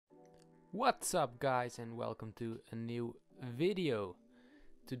What's up guys, and welcome to a new video.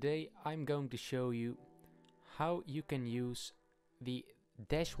 Today I'm going to show you how you can use the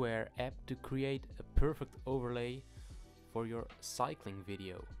DASHWARE app to create a perfect overlay for your cycling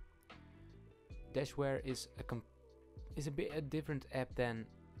video. DASHWARE is a different app than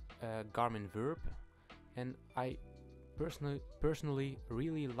Garmin Virb, and I personally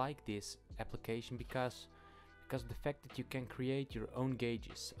really like this application because of the fact that you can create your own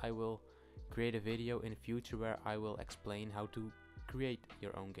gauges. I will create a video in the future where I will explain how to create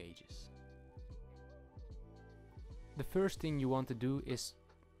your own gauges. The first thing you want to do is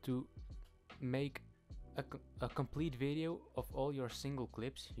to make a complete video of all your single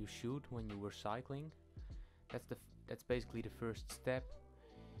clips you shoot when you were cycling. That's basically the first step.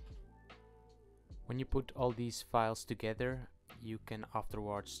 When you put all these files together, you can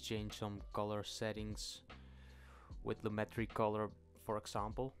afterwards change some color settings with lumetri color, for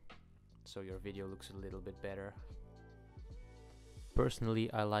example, so your video looks a little bit better.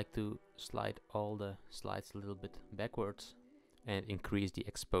 Personally, I like to slide all the slides a little bit backwards and increase the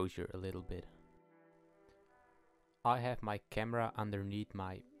exposure a little bit. I have my camera underneath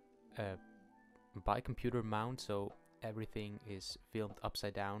my bike computer mount, so everything is filmed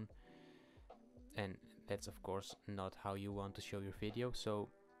upside down, and that's of course not how you want to show your video. So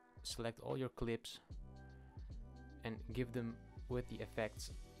select all your clips and give them with the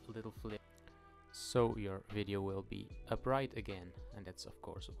effects a little flip, so your video will be upright again, and that's of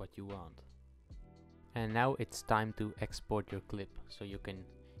course what you want. And now it's time to export your clip, so you can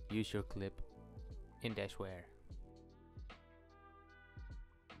use your clip in DASHWARE.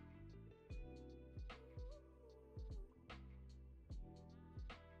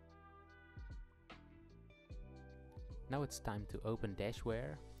 Now it's time to open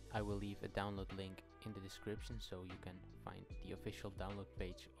DASHWARE. I will leave a download link in the description so you can find the official download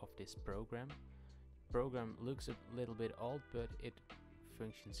page of this program. The program looks a little bit old, but it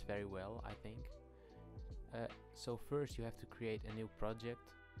functions very well, I think. So first you have to create a new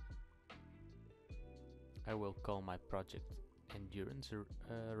project. I will call my project Endurance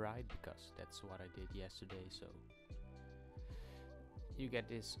Ride because that's what I did yesterday. So you get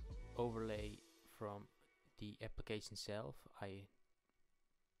this overlay from the application itself. I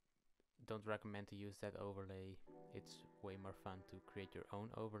don't recommend to use that overlay. It's way more fun to create your own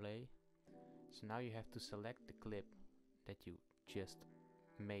overlay. So now you have to select the clip that you just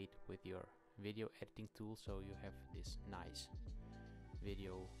made with your video editing tool, so you have this nice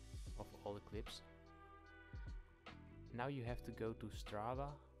video of all the clips. Now you have to go to Strava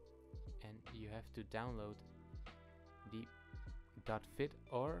and you have to download the .fit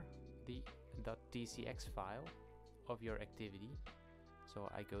or the .tcx file of your activity. So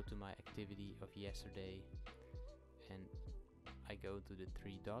I go to my activity of yesterday and I go to the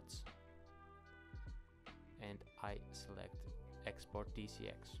three dots and I select export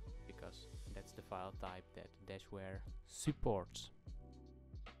TCX because that's the file type that DASHWARE supports.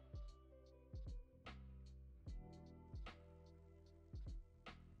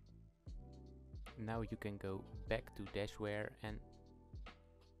 Now you can go back to DASHWARE and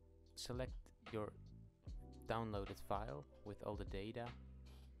select your downloaded file with all the data.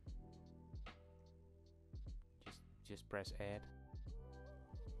 Just press add.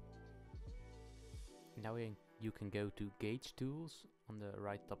 Now you can go to gauge tools on the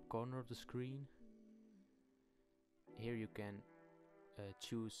right top corner of the screen. Here you can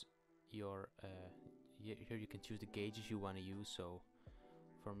choose your here you can choose the gauges you want to use. So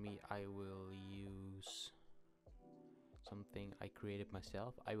for me, I will use something I created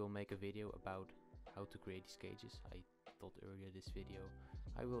myself. I will make a video about how to create these gauges. I told earlier this video.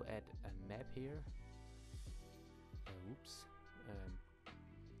 I will add a map here.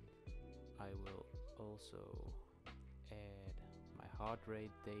 I will also add my heart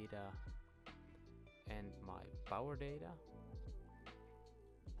rate data and my power data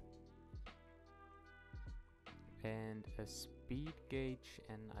and a speed gauge,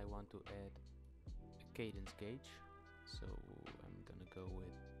 and I want to add a cadence gauge. So I'm gonna go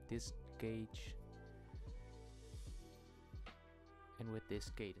with this gauge and with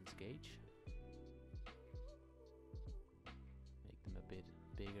this cadence gauge. Make them a bit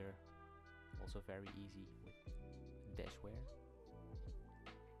bigger, also very easy with DASHWARE.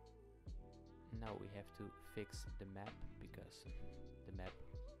 Now we have to fix the map because the map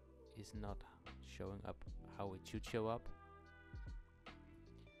is not showing up how it should show up.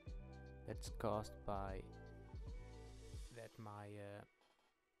 That's caused by that my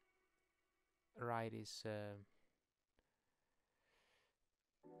ride is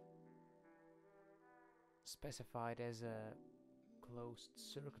specified as a closed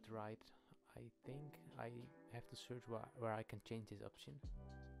circuit ride I think I have to search where I can change this option.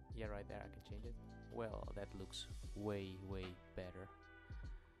 Yeah, right there I can change it. Well, that looks way better.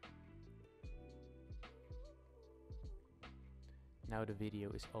 Now the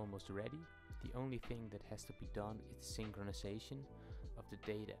video is almost ready. The only thing that has to be done is synchronization of the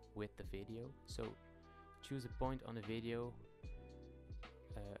data with the video. So choose a point on the video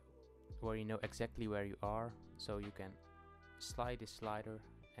where you know exactly where you are, so you can slide this slider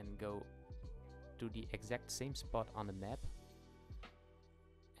and go to the exact same spot on the map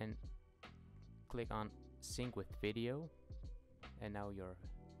and click on sync with video, and now your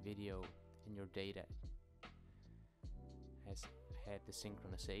video and your data has had the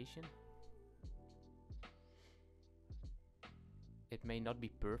synchronization. It may not be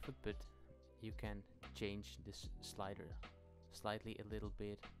perfect, but you can change this slider slightly a little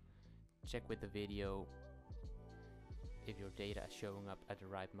bit. Check with the video if your data is showing up at the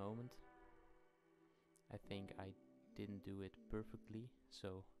right moment. I think I didn't do it perfectly,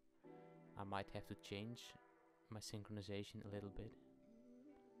 so I might have to change my synchronization a little bit.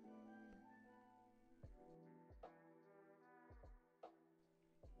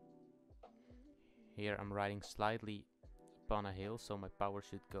 Here I'm riding slightly upon a hill, so my power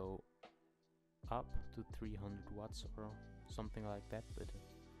should go up to 300 watts or something like that, but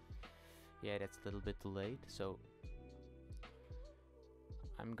yeah, that's a little bit too late. So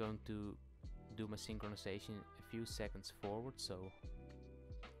I'm going to do my synchronization a few seconds forward, so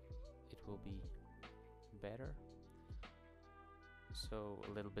it will be better. So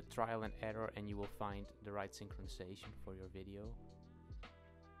a little bit trial and error and you will find the right synchronization for your video.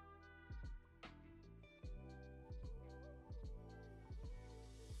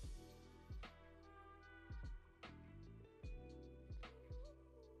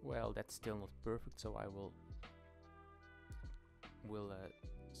 Well, that's still not perfect, so I will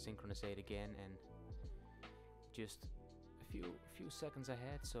synchronize it again and just a few seconds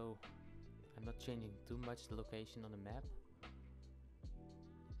ahead, so I'm not changing too much the location on the map.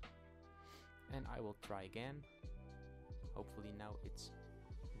 And I will try again. Hopefully now it's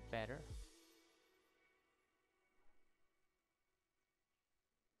better.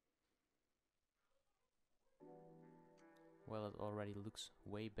 Well, it already looks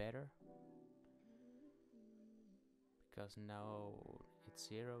way better, because now it's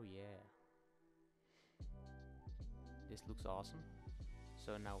 0, yeah. This looks awesome.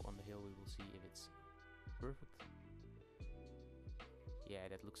 So now on the hill we will see if it's perfect. Yeah,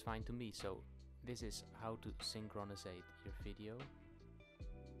 that looks fine to me. So this is how to synchronize your video.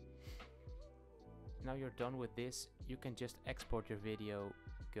 Now you're done with this, you can just export your video,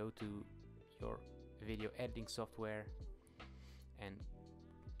 go to your video editing software and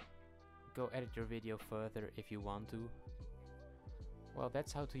go edit your video further if you want to. Well,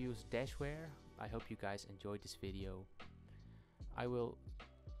 that's how to use DASHWARE. I hope you guys enjoyed this video. I will,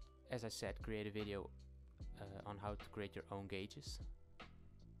 as I said, create a video on how to create your own gauges.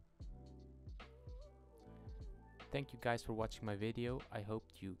 Thank you guys for watching my video. I hope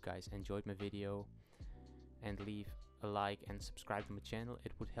you guys enjoyed my video, and leave a like and subscribe to my channel.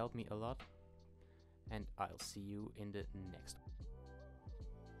 It would help me a lot, and I'll see you in the next one.